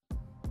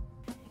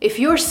If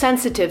you're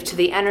sensitive to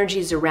the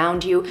energies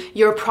around you,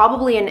 you're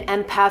probably an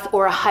empath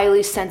or a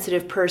highly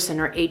sensitive person,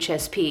 or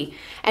HSP.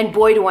 And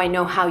boy, do I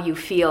know how you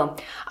feel.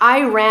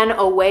 I ran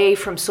away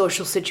from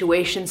social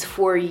situations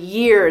for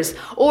years,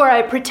 or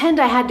I pretend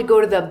I had to go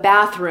to the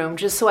bathroom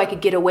just so I could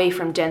get away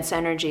from dense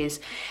energies.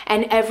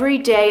 And every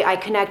day I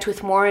connect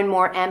with more and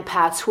more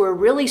empaths who are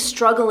really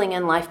struggling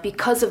in life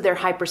because of their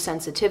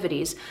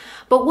hypersensitivities.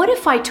 But what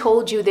if I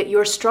told you that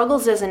your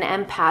struggles as an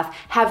empath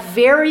have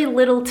very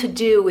little to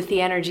do with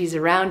the energies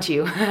around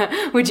you?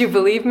 Would you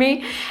believe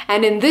me?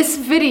 And in this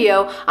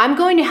video, I'm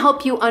going to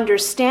help you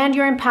understand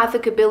your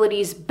empathic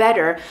abilities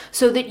better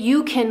so that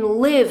you can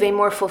live a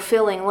more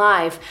fulfilling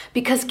life.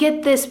 Because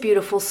get this,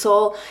 beautiful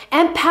soul,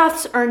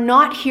 empaths are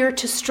not here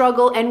to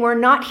struggle, and we're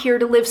not here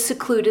to live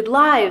secluded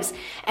lives.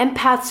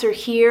 Empaths are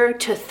here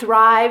to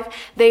thrive.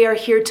 They are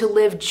here to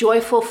live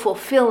joyful,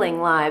 fulfilling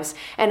lives.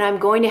 And I'm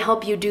going to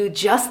help you do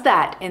just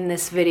that in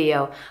this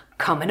video.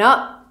 Coming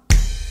up.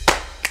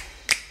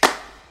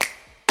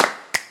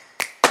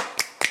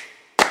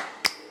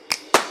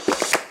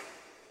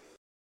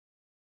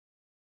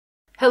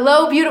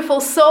 Hello,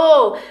 beautiful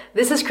soul.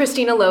 This is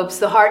Christina Lopes,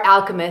 the Heart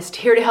Alchemist,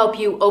 here to help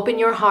you open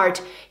your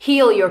heart,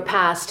 heal your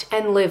past,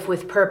 and live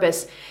with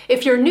purpose.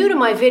 If you're new to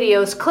my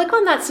videos, click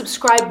on that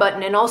subscribe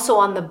button and also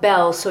on the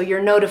bell so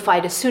you're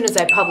notified as soon as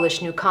I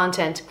publish new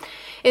content.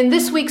 In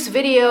this week's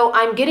video,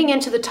 I'm getting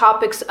into the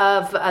topic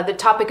of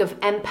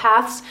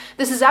empaths.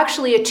 This is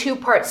actually a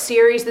two-part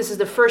series. This is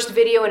the first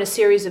video in a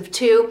series of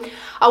two.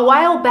 A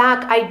while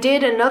back, I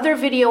did another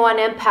video on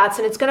empaths,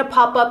 and it's going to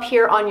pop up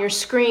here on your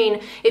screen.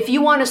 If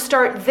you want to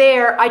start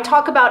there, I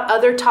talk about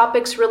other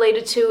topics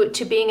related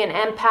to being an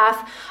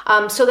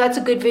empath, so that's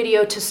a good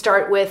video to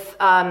start with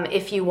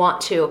if you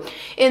want to.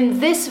 In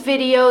this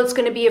video, it's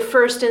going to be a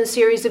first in a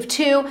series of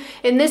two.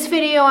 In this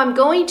video, I'm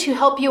going to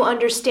help you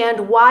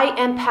understand why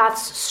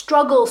empaths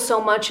struggle so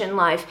much in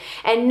life.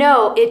 And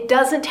no, it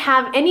doesn't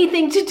have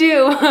anything to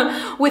do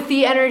with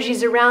the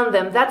energies around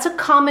them. That's a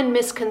common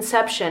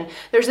misconception.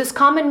 There's this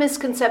common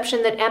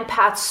misconception that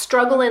empaths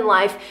struggle in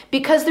life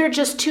because they're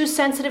just too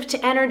sensitive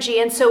to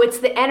energy, and so it's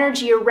the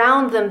energy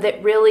around them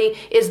that really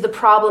is the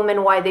problem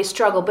and why they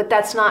struggle. But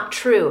that's not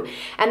true.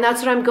 And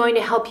that's what I'm going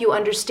to help you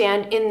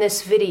understand in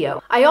this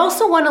video. I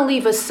also want to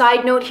leave a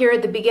side note here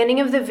at the beginning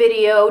of the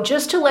video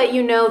just to let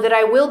you know that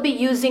I will be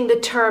using the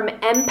term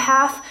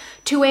empath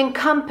to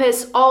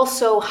encompass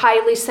also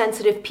highly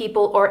sensitive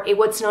people, or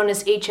what's known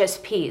as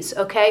HSPs,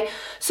 okay?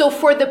 So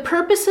for the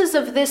purposes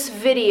of this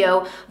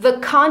video, the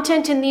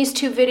content in these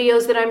two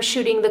videos that I'm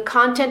shooting, the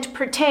content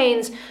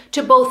pertains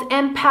to both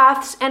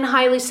empaths and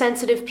highly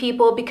sensitive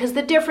people because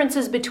the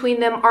differences between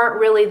them aren't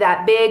really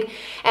that big,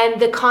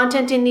 and the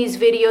content in these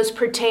videos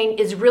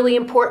is really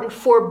important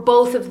for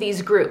both of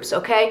these groups,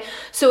 okay?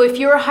 So if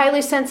you're a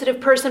highly sensitive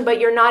person but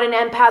you're not an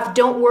empath,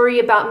 don't worry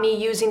about me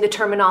using the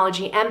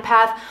terminology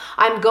empath.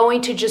 I'm going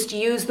to just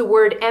use the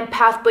word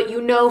empath, but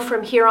you know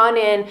from here on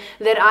in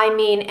that I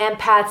mean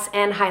empaths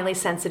and highly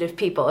sensitive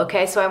people,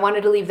 okay? So I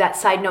wanted to leave that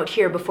side note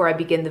here before I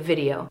begin the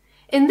video.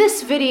 In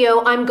this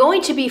video, I'm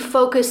going to be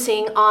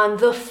focusing on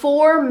the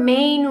 4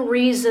 main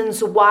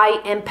reasons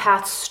why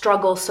empaths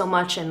struggle so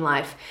much in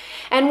life.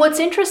 And what's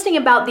interesting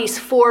about these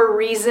 4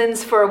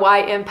 reasons for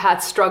why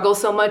empaths struggle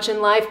so much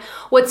in life,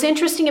 what's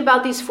interesting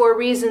about these 4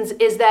 reasons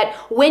is that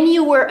when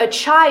you were a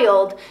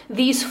child,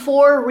 these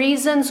 4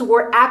 reasons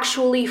were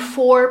actually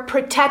 4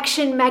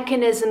 protection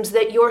mechanisms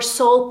that your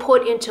soul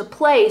put into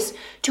place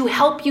to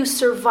help you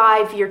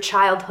survive your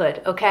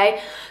childhood,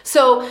 okay?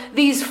 So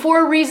these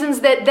 4 reasons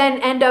that then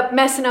end up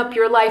messing up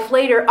your life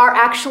later are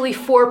actually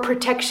 4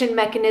 protection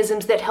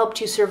mechanisms that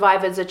helped you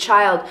survive as a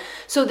child.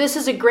 So this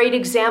is a great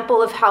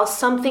example of how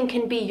something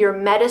can be your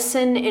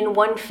medicine in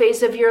one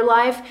phase of your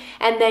life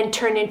and then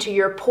turn into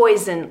your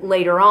poison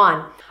later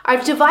on.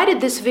 I've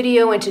divided this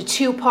video into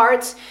 2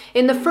 parts.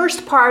 In the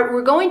first part,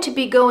 we're going to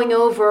be going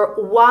over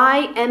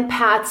why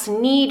empaths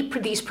need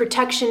these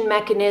protection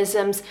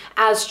mechanisms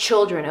as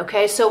children,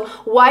 okay? So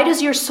why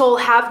does your soul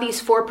have these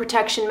 4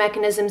 protection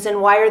mechanisms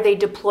and why are they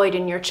deployed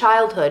in your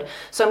childhood?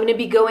 So I'm going to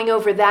be going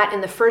over that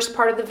in the first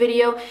part of the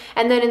video.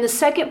 And then in the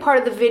second part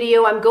of the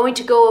video, I'm going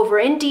to go over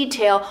in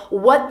detail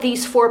what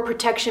these 4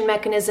 protection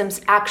mechanisms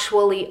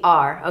actually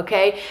are,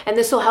 okay? And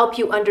this will help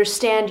you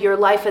understand your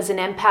life as an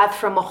empath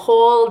from a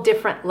whole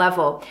different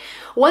level.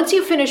 Once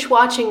you finish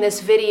watching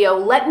this video,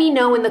 let me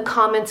know in the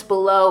comments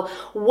below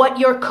what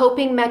your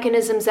coping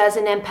mechanisms as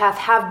an empath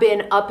have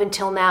been up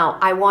until now.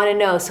 I want to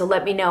know, so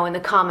let me know in the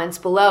comments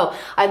below.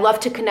 I'd love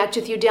to connect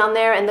with you down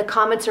there, and the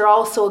comments are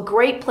also a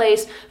great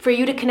place for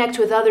you to connect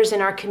with others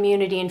in our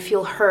community and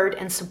feel heard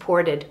and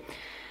supported.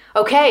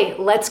 Okay,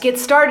 let's get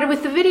started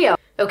with the video.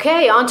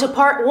 Okay, on to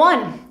part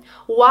 1.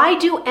 Why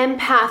do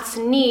empaths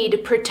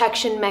need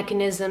protection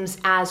mechanisms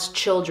as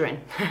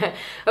children?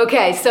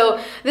 Okay,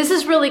 so this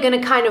is really going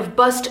to kind of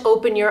bust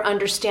open your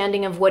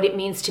understanding of what it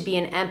means to be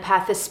an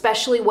empath,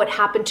 especially what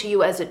happened to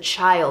you as a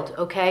child,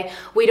 okay?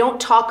 We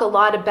don't talk a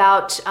lot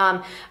about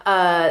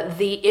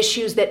the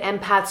issues that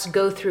empaths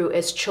go through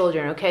as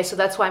children, okay? So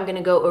that's why I'm going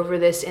to go over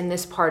this in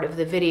this part of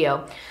the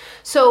video.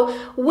 So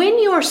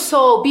when your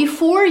soul,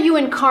 before you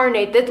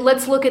incarnate,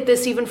 let's look at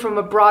this even from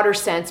a broader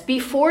sense.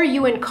 Before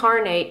you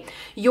incarnate,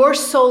 your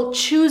soul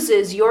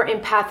chooses your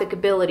empathic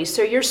ability.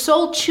 So your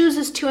soul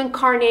chooses to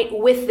incarnate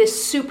with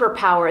this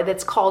superpower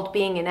that's called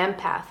being an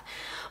empath.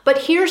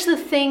 But here's the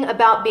thing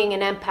about being an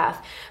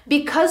empath.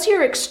 Because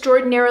you're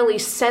extraordinarily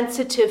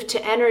sensitive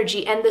to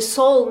energy, and the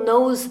soul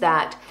knows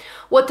that,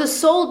 what the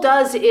soul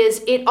does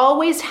is it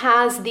always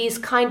has these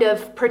kind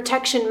of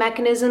protection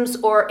mechanisms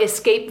or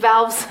escape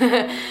valves,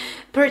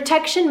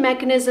 protection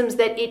mechanisms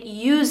that it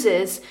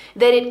uses,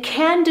 that it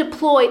can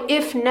deploy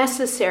if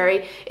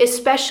necessary,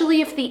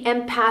 especially if the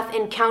empath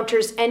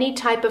encounters any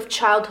type of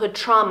childhood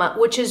trauma,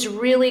 which is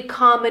really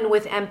common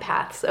with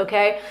empaths,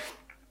 okay?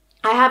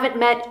 I haven't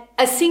met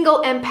a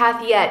single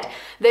empath yet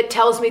that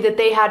tells me that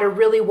they had a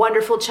really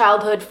wonderful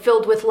childhood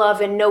filled with love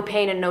and no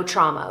pain and no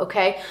trauma,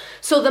 okay?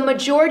 So the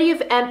majority of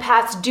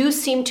empaths do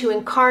seem to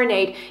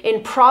incarnate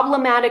in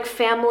problematic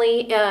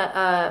families,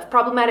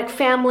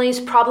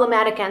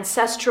 problematic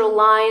ancestral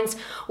lines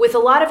with a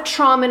lot of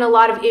trauma and a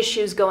lot of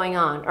issues going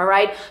on, all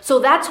right? So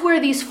that's where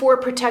these 4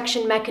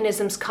 protection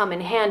mechanisms come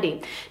in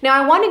handy. Now,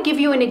 I want to give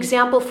you an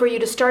example for you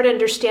to start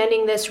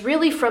understanding this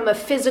really from a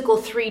physical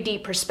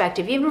 3D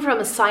perspective, even from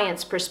a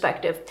science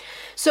perspective.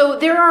 So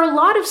there are a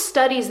lot of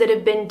studies that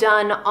have been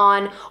done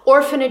on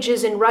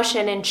orphanages in Russia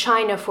and in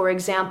China, for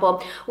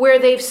example, where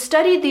they've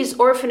studied these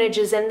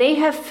orphanages and they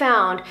have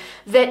found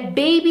that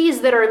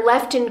babies that are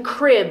left in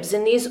cribs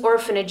in these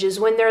orphanages,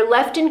 when they're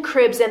left in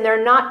cribs and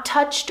they're not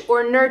touched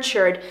or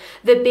nurtured,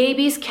 the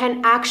babies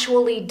can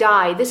actually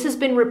die. This has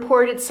been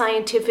reported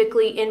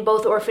scientifically in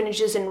both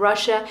orphanages in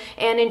Russia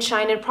and in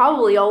China, and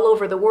probably all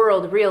over the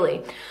world,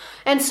 really.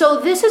 And so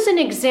this is an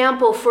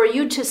example for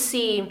you to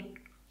see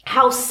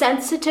how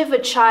sensitive a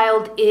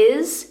child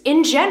is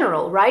in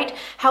general, right?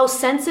 How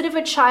sensitive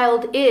a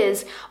child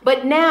is.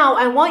 But now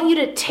I want you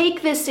to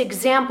take this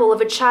example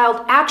of a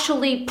child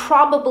actually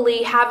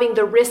probably having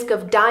the risk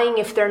of dying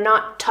if they're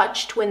not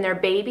touched when they're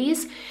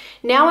babies.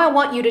 Now I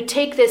want you to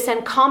take this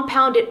and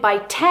compound it by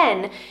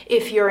 10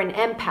 if you're an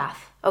empath,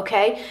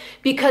 okay?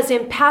 Because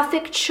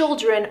empathic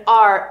children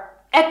are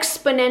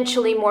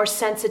exponentially more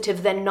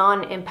sensitive than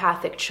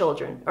non-empathic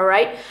children, all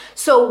right?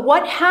 So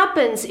what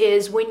happens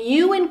is when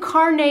you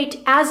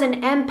incarnate as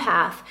an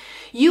empath,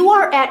 you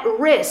are at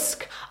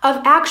risk of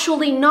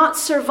actually not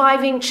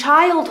surviving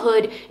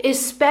childhood,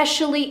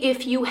 especially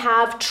if you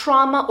have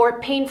trauma or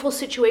painful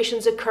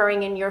situations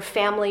occurring in your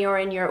family or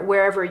in your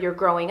wherever you're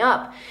growing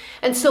up.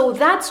 And so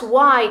that's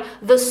why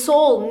the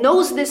soul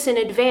knows this in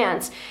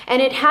advance,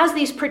 and it has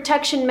these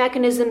protection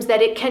mechanisms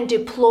that it can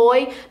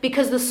deploy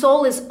because the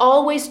soul is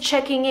always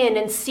checking in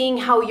and seeing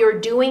how you're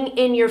doing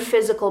in your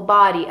physical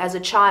body as a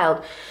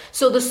child.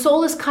 So the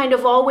soul is kind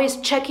of always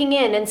checking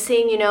in and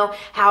seeing,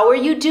 how are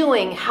you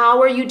doing?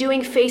 How are you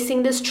doing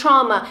facing this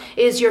trauma?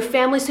 Is your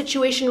family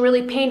situation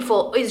really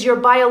painful? Is your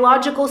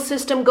biological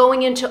system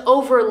going into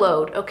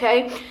overload?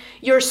 Okay?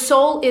 Your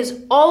soul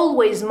is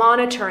always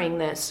monitoring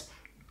this.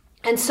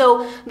 And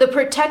so the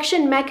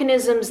protection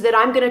mechanisms that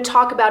I'm going to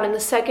talk about in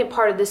the second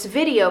part of this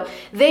video,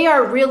 they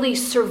are really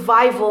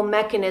survival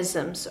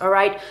mechanisms, all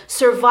right?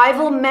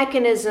 Survival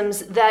mechanisms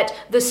that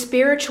the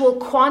spiritual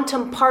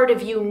quantum part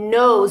of you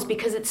knows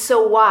because it's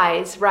so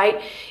wise,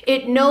 right?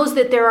 It knows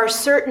that there are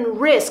certain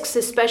risks,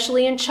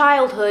 especially in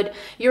childhood.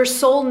 Your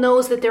soul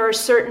knows that there are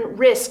certain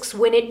risks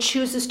when it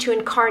chooses to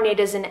incarnate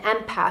as an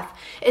empath,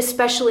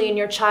 especially in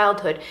your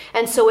childhood.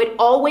 And so it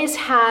always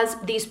has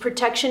these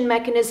protection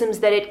mechanisms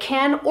that it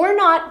can or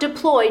not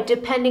deploy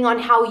depending on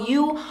how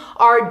you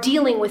are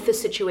dealing with the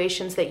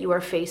situations that you are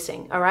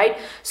facing, all right?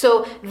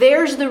 So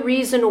there's the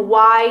reason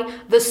why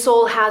the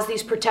soul has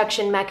these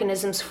protection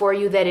mechanisms for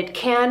you that it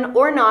can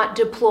or not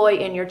deploy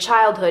in your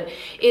childhood.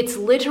 It's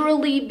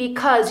literally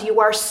because you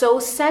are so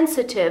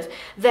sensitive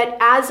that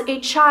as a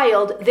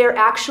child, there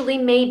actually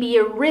may be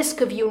a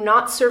risk of you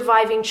not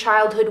surviving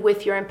childhood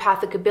with your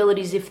empathic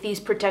abilities if these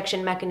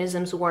protection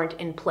mechanisms weren't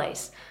in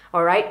place.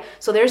 All right,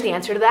 so there's the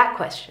answer to that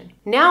question.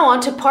 Now on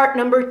to part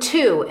number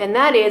 2, and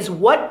that is,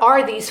 what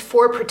are these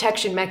 4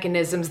 protection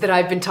mechanisms that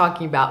I've been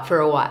talking about for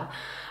a while?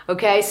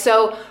 Okay,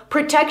 so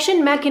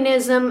protection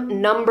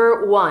mechanism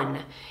number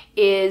 1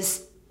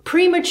 is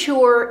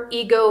premature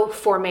ego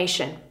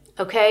formation.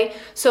 Okay,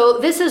 so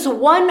this is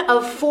one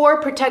of 4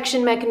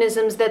 protection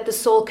mechanisms that the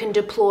soul can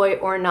deploy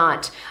or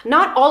not.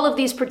 Not all of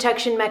these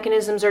protection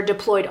mechanisms are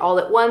deployed all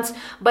at once,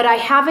 but I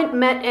haven't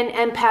met an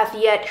empath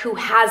yet who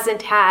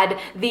hasn't had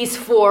these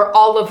 4,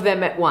 all of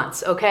them at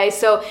once. Okay,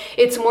 so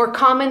it's more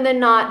common than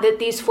not that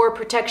these 4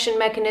 protection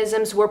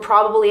mechanisms were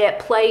probably at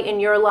play in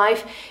your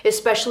life,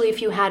 especially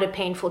if you had a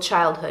painful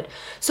childhood.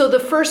 So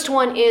the first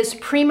one is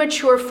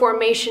premature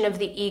formation of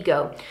the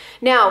ego.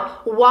 Now,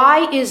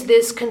 why is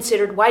this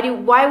considered?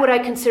 Why would I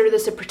consider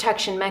this a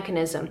protection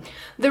mechanism?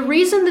 The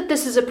reason that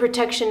this is a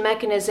protection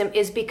mechanism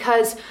is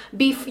because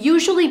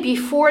usually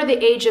before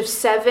the age of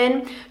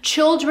 7,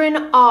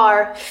 children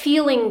are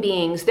feeling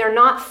beings. They're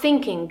not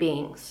thinking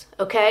beings,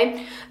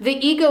 okay? The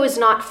ego is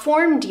not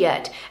formed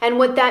yet. And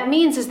what that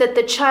means is that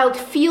the child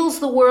feels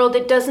the world.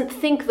 It doesn't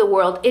think the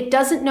world. It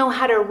doesn't know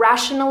how to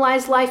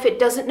rationalize life. It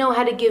doesn't know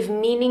how to give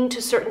meaning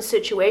to certain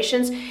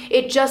situations.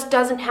 It just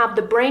doesn't have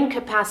the brain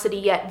capacity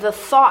yet, the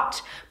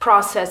thought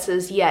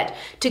processes yet,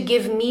 to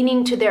give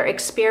meaning to their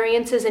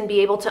experiences and be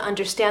able to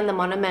understand them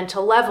on a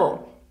mental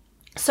level.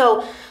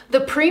 So the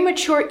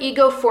premature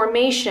ego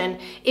formation,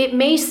 it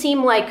may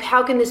seem like,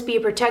 how can this be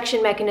a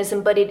protection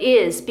mechanism? But it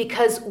is,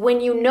 because when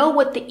you know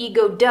what the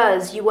ego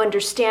does, you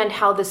understand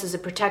how this is a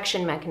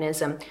protection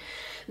mechanism.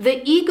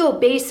 The ego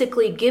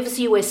basically gives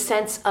you a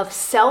sense of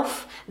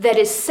self that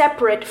is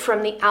separate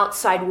from the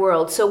outside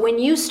world. So when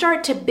you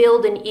start to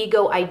build an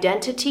ego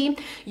identity,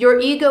 your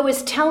ego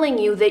is telling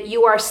you that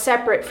you are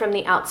separate from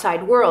the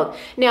outside world.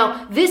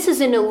 Now, this is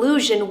an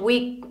illusion.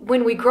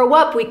 When we grow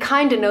up, we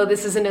kind of know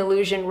this is an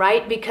illusion,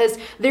 right? Because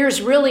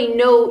there's really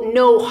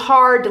no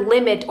hard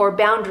limit or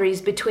boundaries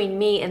between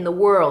me and the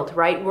world,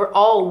 right? We're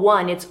all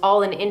one. It's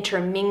all an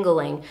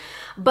intermingling.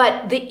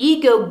 But the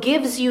ego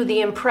gives you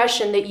the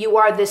impression that you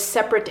are this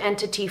separate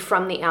entity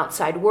from the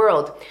outside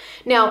world.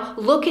 Now,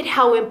 look at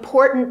how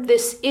important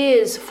this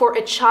is for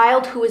a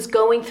child who is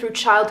going through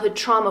childhood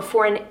trauma,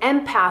 for an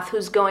empath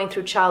who's going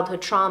through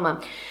childhood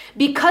trauma.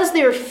 Because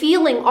they're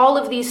feeling all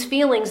of these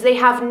feelings, they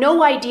have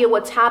no idea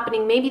what's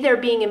happening. Maybe they're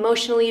being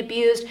emotionally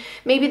abused.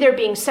 Maybe they're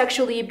being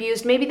sexually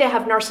abused. Maybe they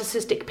have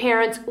narcissistic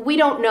parents. We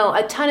don't know.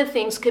 A ton of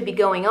things could be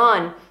going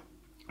on.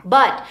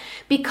 But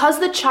because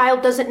the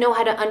child doesn't know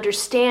how to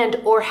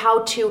understand or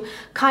how to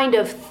kind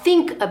of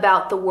think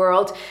about the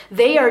world,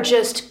 they are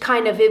just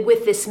kind of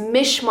with this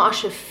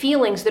mishmash of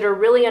feelings that are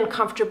really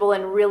uncomfortable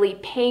and really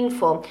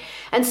painful.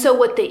 And so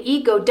what the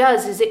ego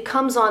does is it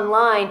comes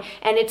online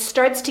and it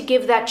starts to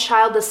give that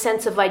child a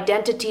sense of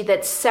identity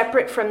that's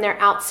separate from their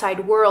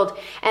outside world.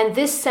 And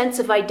this sense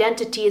of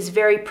identity is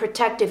very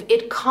protective.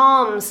 It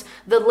calms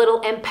the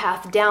little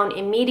empath down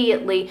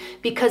immediately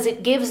because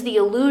it gives the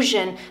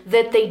illusion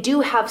that they do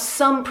have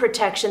some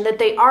protection, that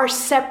they are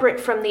separate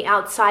from the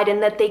outside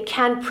and that they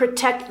can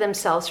protect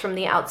themselves from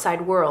the outside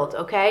world,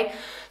 okay?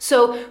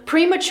 So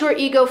premature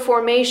ego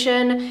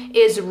formation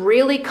is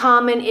really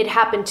common. It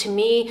happened to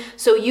me.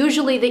 So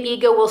usually the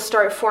ego will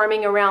start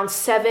forming around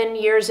 7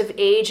 years of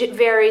age. It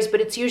varies, but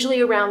it's usually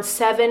around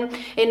 7.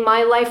 In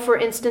my life, for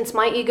instance,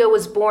 my ego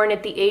was born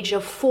at the age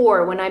of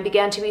 4 when I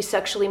began to be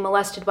sexually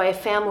molested by a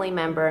family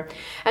member.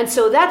 And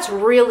so that's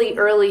really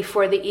early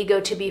for the ego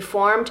to be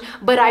formed.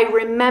 But I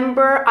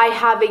remember I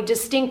have a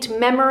distinct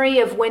memory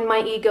of when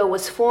my ego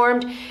was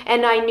formed,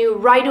 and I knew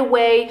right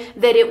away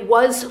that it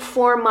was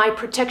for my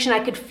protection. I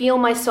could feel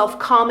myself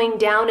calming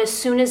down as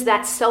soon as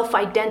that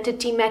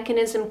self-identity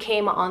mechanism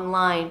came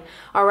online.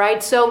 All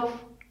right, so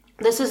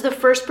this is the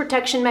first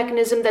protection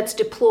mechanism that's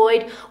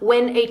deployed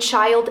when a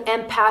child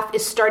empath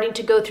is starting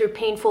to go through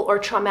painful or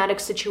traumatic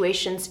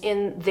situations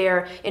in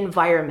their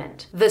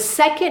environment. The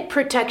second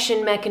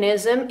protection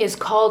mechanism is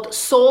called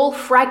soul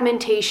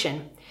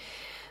fragmentation.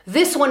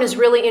 This one is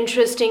really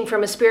interesting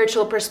from a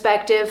spiritual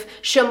perspective.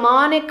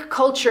 Shamanic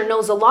culture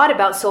knows a lot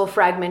about soul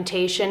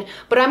fragmentation,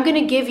 but I'm going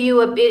to give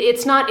you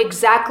it's not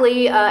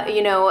exactly,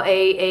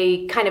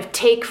 a kind of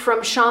take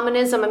from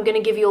shamanism. I'm going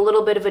to give you a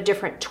little bit of a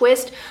different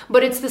twist,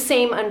 but it's the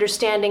same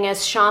understanding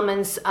as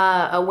shamans,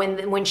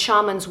 when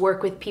shamans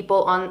work with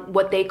people on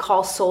what they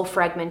call soul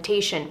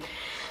fragmentation.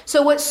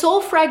 So what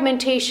soul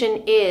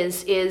fragmentation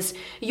is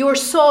your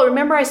soul.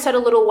 Remember I said a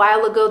little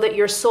while ago that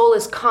your soul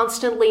is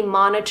constantly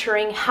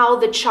monitoring how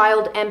the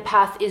child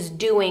empath is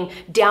doing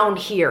down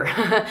here.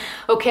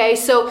 Okay,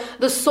 so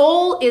the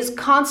soul is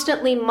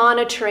constantly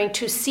monitoring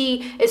to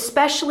see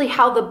especially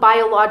how the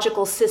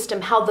biological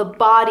system, how the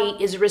body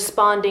is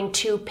responding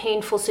to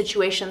painful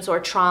situations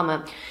or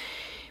trauma.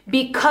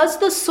 Because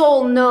the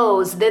soul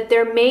knows that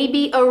there may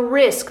be a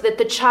risk that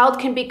the child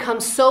can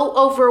become so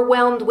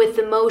overwhelmed with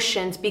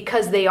emotions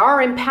because they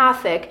are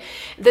empathic,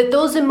 that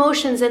those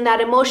emotions and that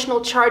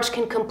emotional charge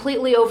can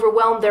completely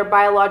overwhelm their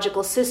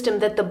biological system,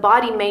 that the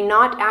body may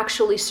not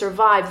actually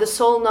survive. The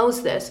soul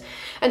knows this.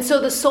 And so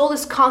the soul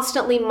is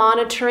constantly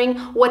monitoring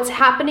what's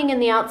happening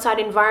in the outside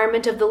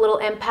environment of the little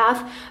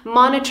empath,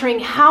 monitoring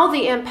how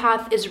the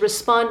empath is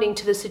responding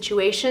to the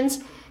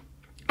situations.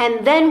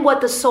 And then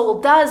what the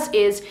soul does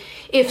is,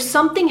 if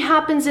something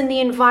happens in the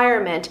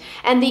environment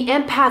and the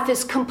empath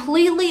is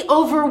completely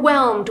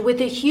overwhelmed with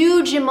a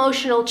huge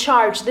emotional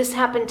charge, this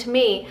happened to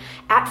me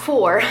at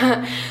 4.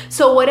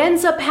 So what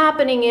ends up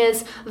happening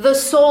is the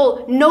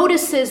soul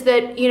notices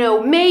that,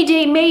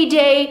 mayday,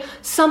 mayday,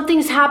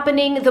 something's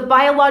happening. The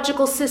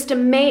biological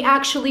system may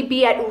actually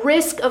be at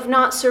risk of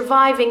not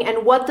surviving.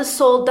 And what the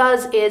soul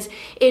does is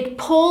it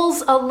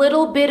pulls a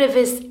little bit of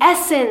its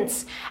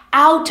essence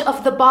out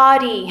of the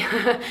body.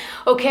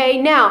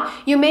 Okay, now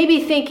you may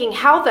be thinking,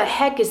 how the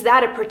heck is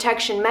that a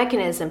protection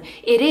mechanism?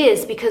 It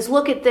is, because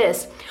look at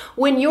this.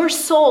 When your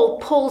soul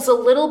pulls a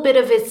little bit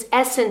of its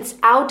essence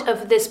out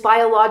of this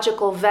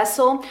biological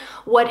vessel,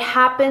 what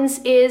happens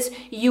is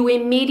you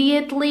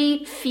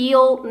immediately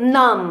feel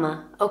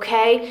numb.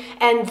 Okay,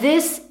 and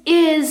this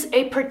is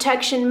a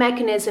protection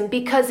mechanism,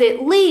 because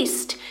at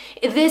least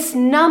this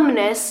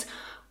numbness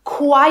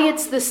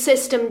quiets the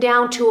system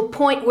down to a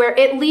point where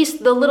at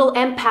least the little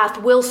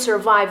empath will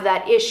survive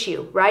that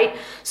issue, right?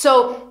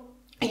 So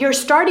you're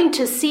starting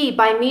to see,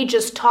 by me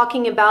just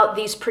talking about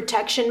these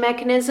protection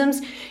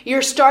mechanisms,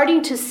 you're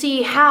starting to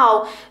see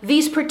how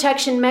these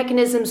protection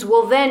mechanisms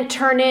will then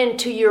turn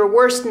into your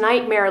worst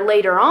nightmare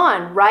later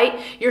on, right?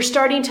 You're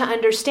starting to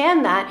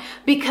understand that,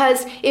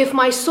 because if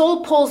my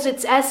soul pulls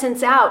its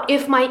essence out,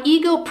 if my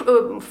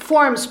ego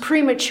forms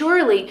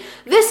prematurely,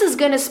 this is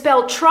going to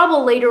spell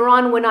trouble later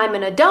on when I'm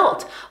an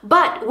adult.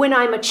 But when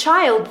I'm a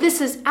child,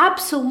 this is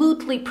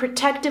absolutely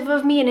protective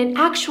of me, and it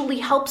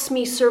actually helps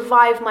me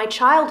survive my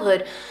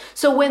childhood.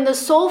 So when the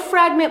soul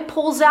fragment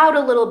pulls out a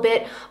little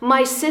bit,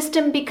 my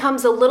system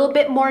becomes a little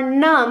bit more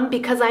numb,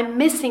 because I'm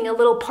missing a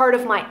little part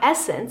of my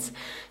essence.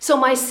 So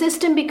my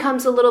system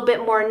becomes a little bit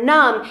more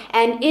numb,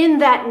 and in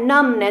that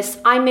numbness,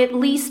 I'm at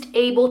least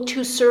able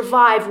to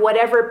survive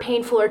whatever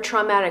painful or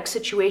traumatic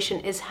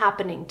situation is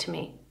happening to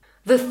me.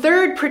 The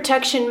third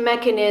protection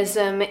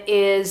mechanism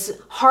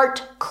is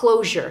heart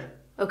closure.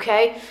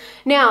 Okay,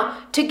 now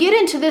to get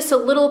into this a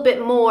little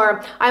bit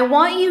more, I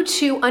want you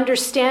to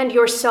understand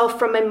yourself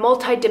from a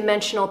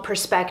multidimensional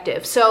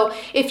perspective. So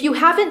if you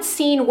haven't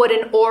seen what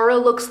an aura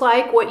looks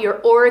like, what your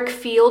auric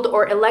field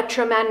or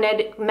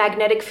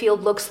electromagnetic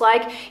field looks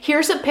like,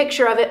 here's a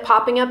picture of it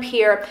popping up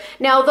here.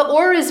 Now the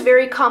aura is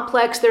very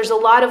complex. There's a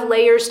lot of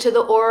layers to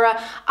the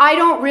aura. I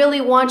don't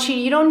really want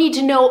you don't need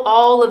to know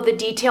all of the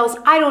details.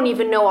 I don't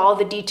even know all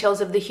the details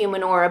of the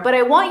human aura, but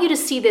I want you to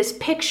see this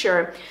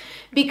picture,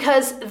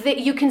 because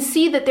you can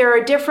see that there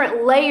are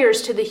different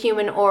layers to the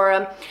human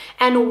aura,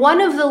 and one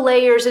of the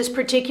layers is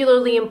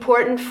particularly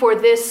important for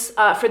this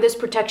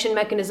protection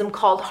mechanism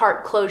called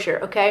heart closure,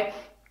 okay?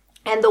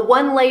 And the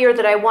one layer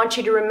that I want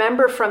you to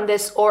remember from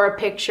this aura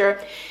picture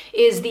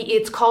is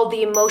it's called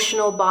the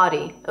emotional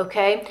body,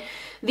 okay?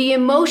 The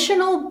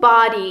emotional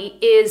body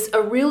is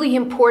a really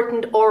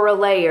important aura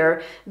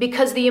layer,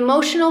 because the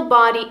emotional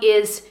body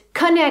is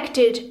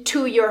connected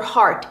to your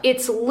heart.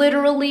 It's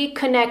literally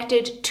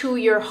connected to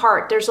your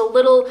heart. There's a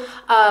little,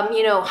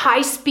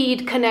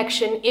 high-speed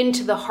connection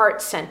into the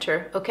heart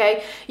center,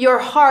 okay? Your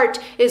heart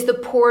is the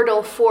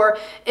portal for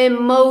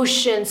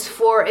emotions,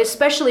 for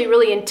especially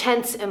really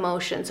intense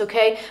emotions,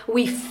 okay?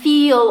 We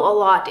feel a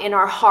lot in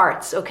our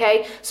hearts,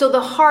 okay? So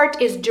the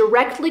heart is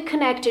directly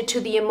connected to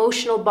the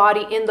emotional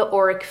body in the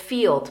auric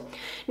field.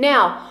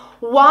 Now,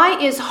 why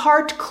is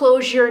heart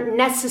closure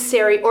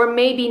necessary, or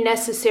maybe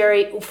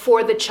necessary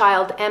for the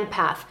child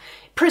empath?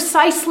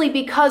 Precisely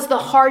because the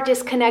heart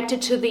is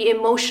connected to the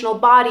emotional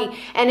body,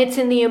 and it's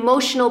in the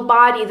emotional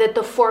body that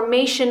the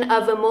formation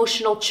of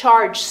emotional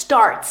charge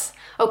starts,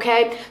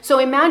 okay? So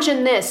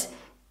imagine this.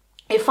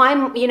 If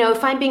I'm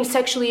being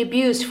sexually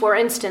abused, for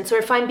instance, or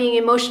if I'm being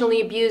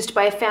emotionally abused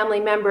by a family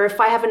member, if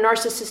I have a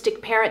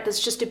narcissistic parent that's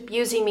just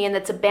abusing me and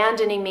that's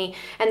abandoning me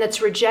and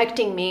that's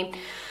rejecting me,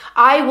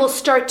 I will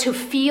start to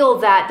feel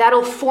that.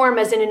 That'll form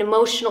as an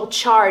emotional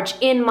charge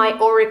in my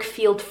auric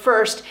field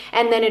first,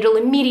 and then it'll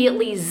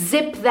immediately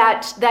zip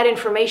that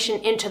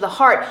information into the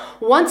heart.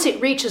 Once it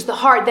reaches the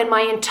heart, then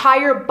my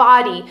entire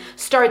body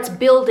starts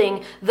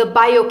building the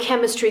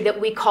biochemistry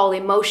that we call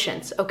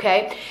emotions,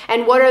 okay?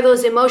 And what are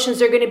those emotions?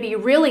 They're going to be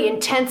really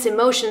intense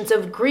emotions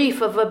of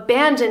grief, of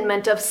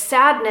abandonment, of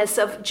sadness,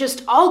 of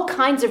just all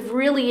kinds of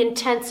really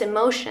intense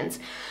emotions.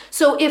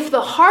 So if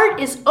the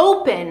heart is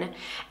open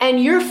and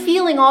you're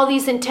feeling all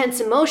these intense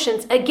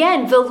emotions,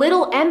 again, the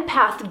little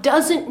empath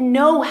doesn't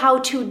know how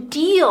to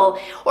deal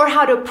or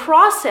how to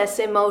process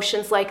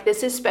emotions like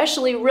this,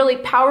 especially really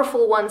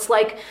powerful ones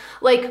like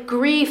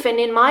grief. And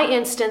in my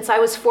instance, I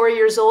was 4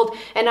 years old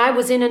and I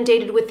was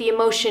inundated with the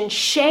emotion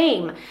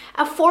shame.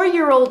 A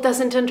 4-year-old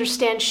doesn't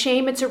understand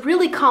shame. It's a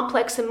really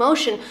complex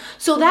emotion.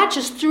 So that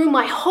just threw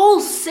my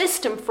whole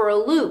system for a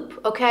loop,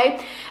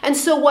 okay? And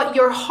so what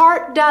your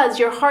heart does,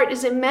 your heart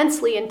is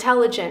immensely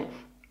intelligent.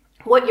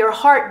 What your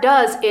heart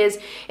does is,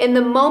 in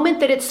the moment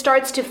that it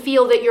starts to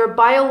feel that your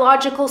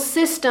biological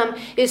system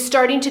is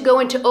starting to go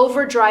into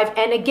overdrive,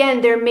 and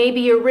again, there may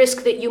be a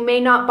risk that you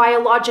may not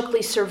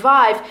biologically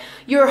survive,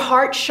 your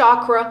heart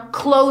chakra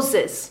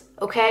closes.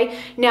 Okay,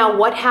 now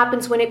what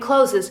happens when it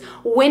closes?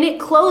 When it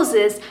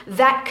closes,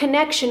 that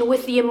connection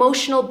with the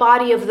emotional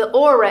body of the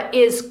aura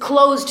is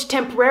closed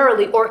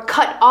temporarily or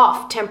cut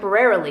off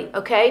temporarily,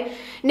 okay?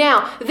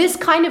 Now, this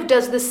kind of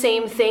does the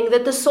same thing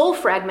that the soul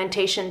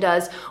fragmentation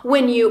does.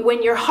 When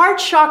your heart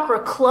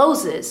chakra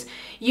closes,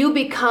 you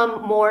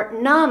become more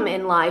numb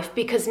in life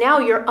because now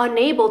you're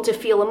unable to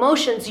feel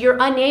emotions. You're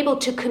unable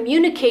to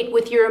communicate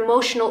with your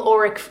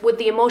with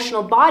the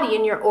emotional body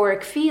in your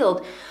auric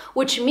field,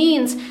 which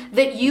means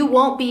that you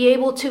won't be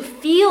able to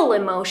feel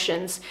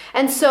emotions.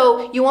 And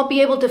so you won't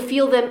be able to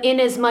feel them in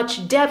as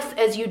much depth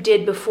as you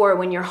did before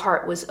when your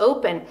heart was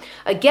open.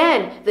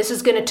 Again, this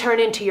is going to turn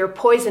into your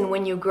poison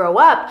when you grow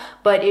up,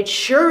 but it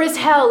sure as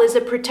hell is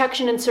a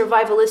protection and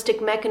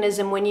survivalistic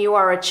mechanism when you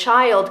are a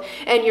child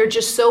and you're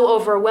just so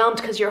overwhelmed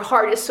because your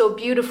heart is so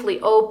beautifully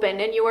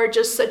open and you are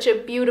just such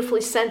a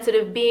beautifully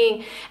sensitive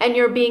being and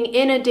you're being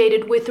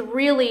inundated with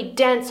really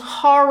dense,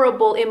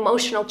 horrible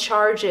emotional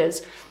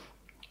charges.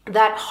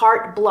 That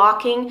heart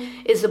blocking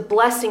is a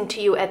blessing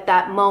to you at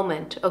that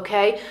moment,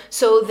 okay?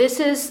 So this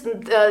is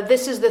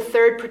the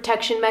third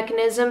protection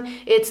mechanism.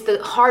 It's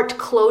the heart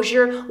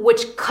closure,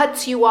 which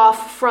cuts you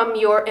off from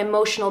your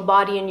emotional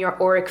body and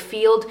your auric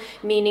field,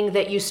 meaning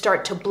that you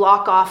start to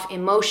block off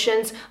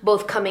emotions,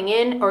 both coming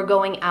in or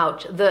going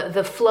out.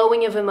 The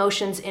flowing of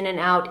emotions in and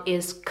out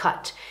is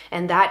cut,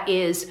 and that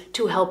is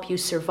to help you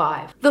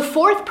survive. The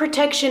fourth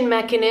protection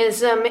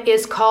mechanism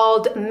is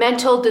called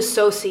mental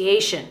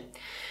dissociation.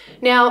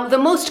 Now, the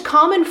most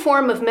common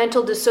form of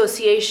mental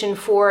dissociation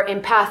for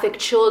empathic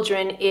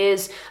children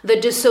is the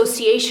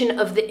dissociation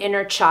of the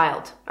inner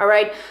child, all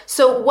right?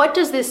 So what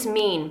does this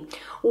mean?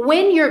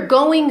 When you're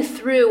going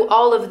through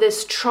all of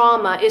this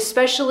trauma,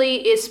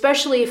 especially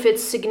if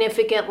it's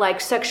significant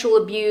like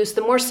sexual abuse,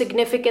 the more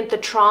significant the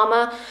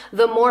trauma,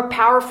 the more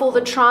powerful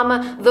the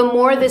trauma, the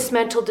more this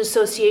mental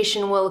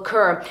dissociation will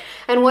occur.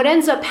 And what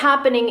ends up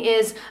happening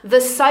is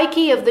the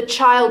psyche of the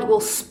child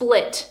will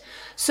split.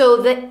 So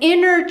the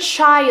inner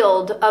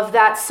child of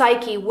that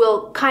psyche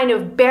will kind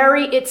of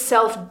bury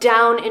itself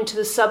down into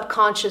the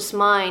subconscious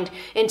mind,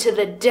 into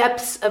the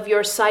depths of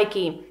your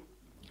psyche.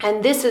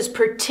 And this is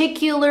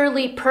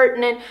particularly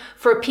pertinent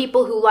for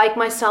people who, like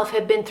myself,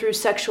 have been through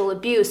sexual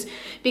abuse.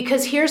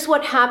 Because here's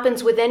what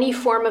happens with any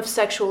form of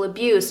sexual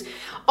abuse.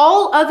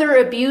 All other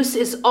abuse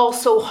is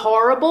also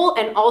horrible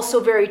and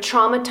also very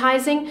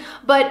traumatizing.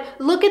 But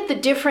look at the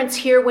difference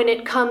here when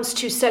it comes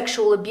to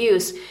sexual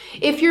abuse.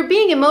 If you're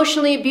being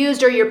emotionally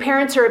abused or your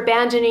parents are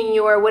abandoning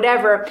you or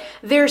whatever,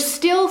 there's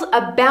still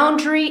a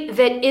boundary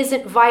that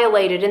isn't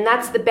violated, and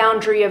that's the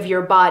boundary of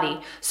your body.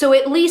 So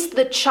at least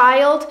the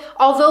child,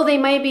 although they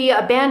might be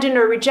abandoned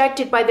or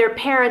rejected by their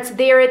parents,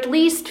 they at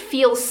least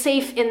feel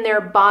safe in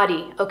their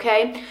body,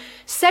 okay?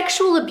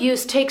 Sexual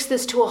abuse takes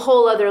this to a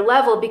whole other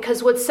level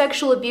because what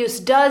sexual abuse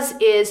does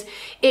is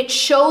it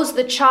shows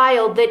the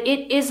child that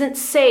it isn't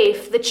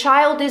safe. The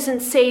child isn't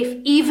safe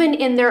even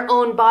in their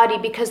own body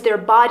because their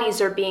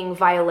bodies are being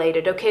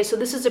violated. Okay, so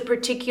this is a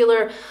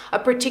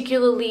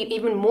particularly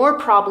even more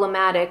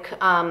problematic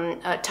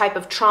type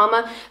of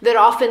trauma that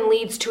often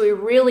leads to a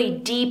really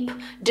deep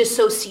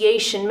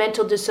dissociation,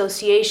 mental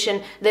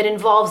dissociation that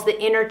involves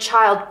the inner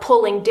child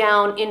pulling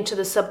down into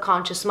the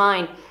subconscious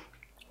mind.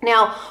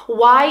 Now,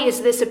 why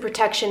is this a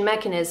protection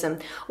mechanism?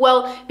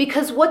 Well,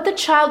 because what the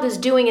child is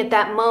doing at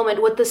that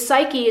moment, what the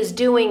psyche is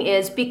doing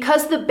is,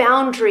 because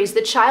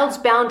the child's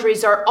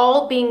boundaries are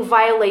all being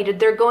violated,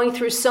 they're going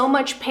through so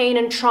much pain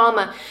and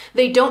trauma,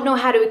 they don't know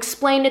how to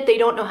explain it, they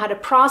don't know how to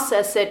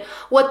process it.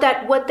 What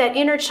that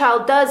inner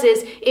child does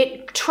is,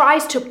 it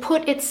tries to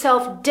put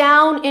itself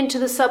down into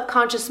the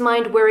subconscious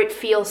mind where it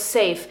feels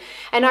safe.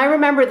 And I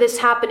remember this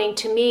happening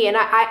to me, and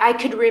I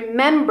could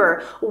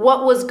remember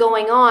what was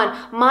going on.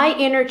 My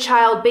inner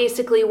child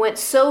basically went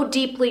so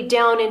deeply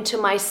down into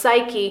my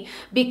psyche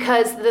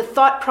because the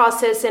thought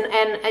process,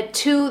 and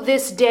to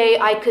this day,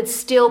 I could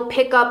still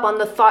pick up on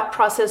the thought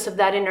process of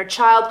that inner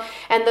child.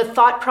 And the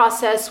thought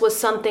process was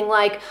something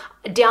like,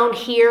 down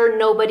here,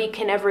 nobody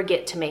can ever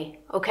get to me.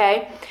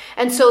 Okay?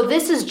 And so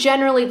this is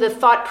generally the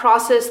thought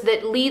process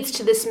that leads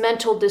to this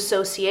mental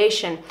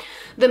dissociation.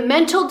 The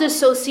mental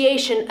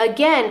dissociation,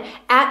 again,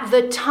 at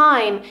the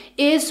time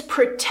is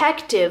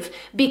protective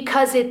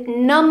because it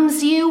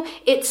numbs you,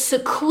 it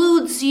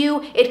secludes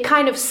you, it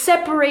kind of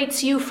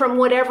separates you from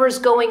whatever's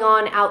going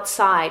on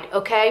outside,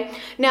 okay?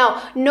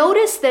 Now,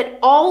 notice that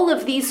all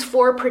of these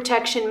four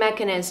protection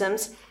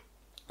mechanisms,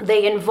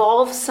 they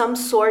involve some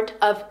sort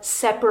of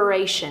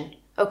separation.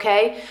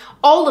 Okay?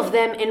 All of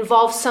them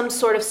involve some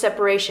sort of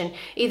separation.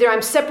 Either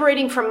I'm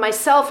separating from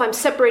myself, I'm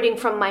separating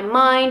from my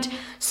mind.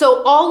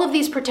 So all of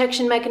these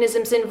protection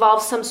mechanisms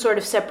involve some sort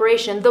of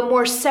separation. The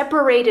more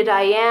separated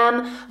I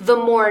am, the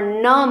more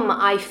numb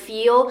I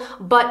feel,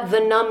 but the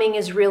numbing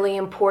is really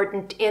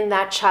important in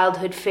that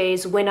childhood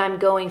phase when I'm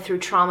going through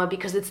trauma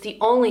because it's the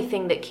only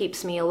thing that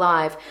keeps me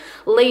alive.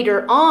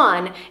 Later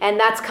on, and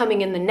that's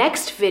coming in the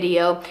next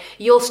video,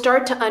 you'll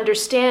start to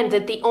understand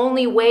that the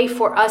only way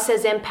for us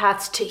as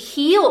empaths to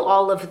heal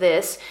all of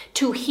this,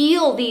 to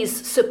heal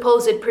these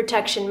supposed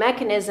protection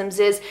mechanisms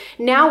is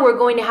now we're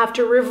going to have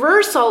to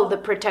reverse all of the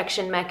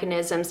protection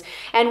mechanisms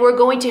and we're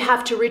going to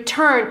have to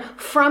return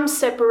from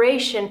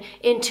separation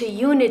into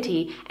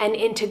unity and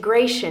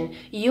integration.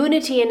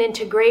 Unity and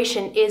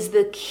integration is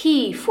the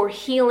key for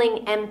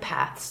healing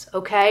empaths,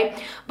 okay?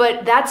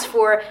 But that's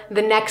for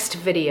the next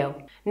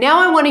video.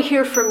 Now I want to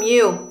hear from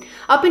you.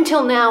 Up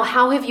until now,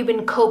 how have you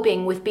been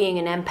coping with being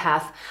an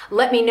empath?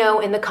 Let me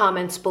know in the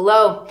comments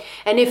below.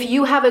 And if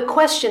you have a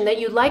question that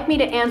you'd like me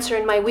to answer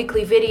in my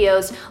weekly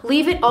videos,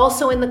 leave it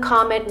also in the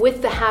comment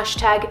with the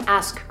hashtag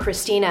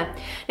AskChristina.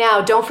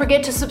 Now, don't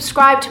forget to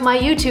subscribe to my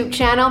YouTube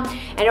channel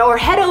or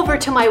head over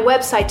to my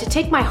website to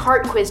take my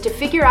heart quiz to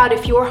figure out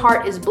if your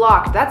heart is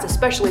blocked. That's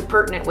especially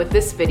pertinent with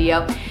this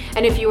video.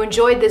 And if you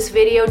enjoyed this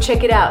video,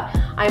 check it out.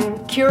 I'm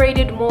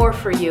curated more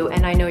for you,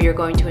 and I know you're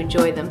going to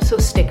enjoy them, so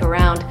stick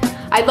around.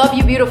 I love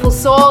you, beautiful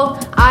soul.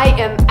 I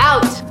am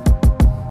out.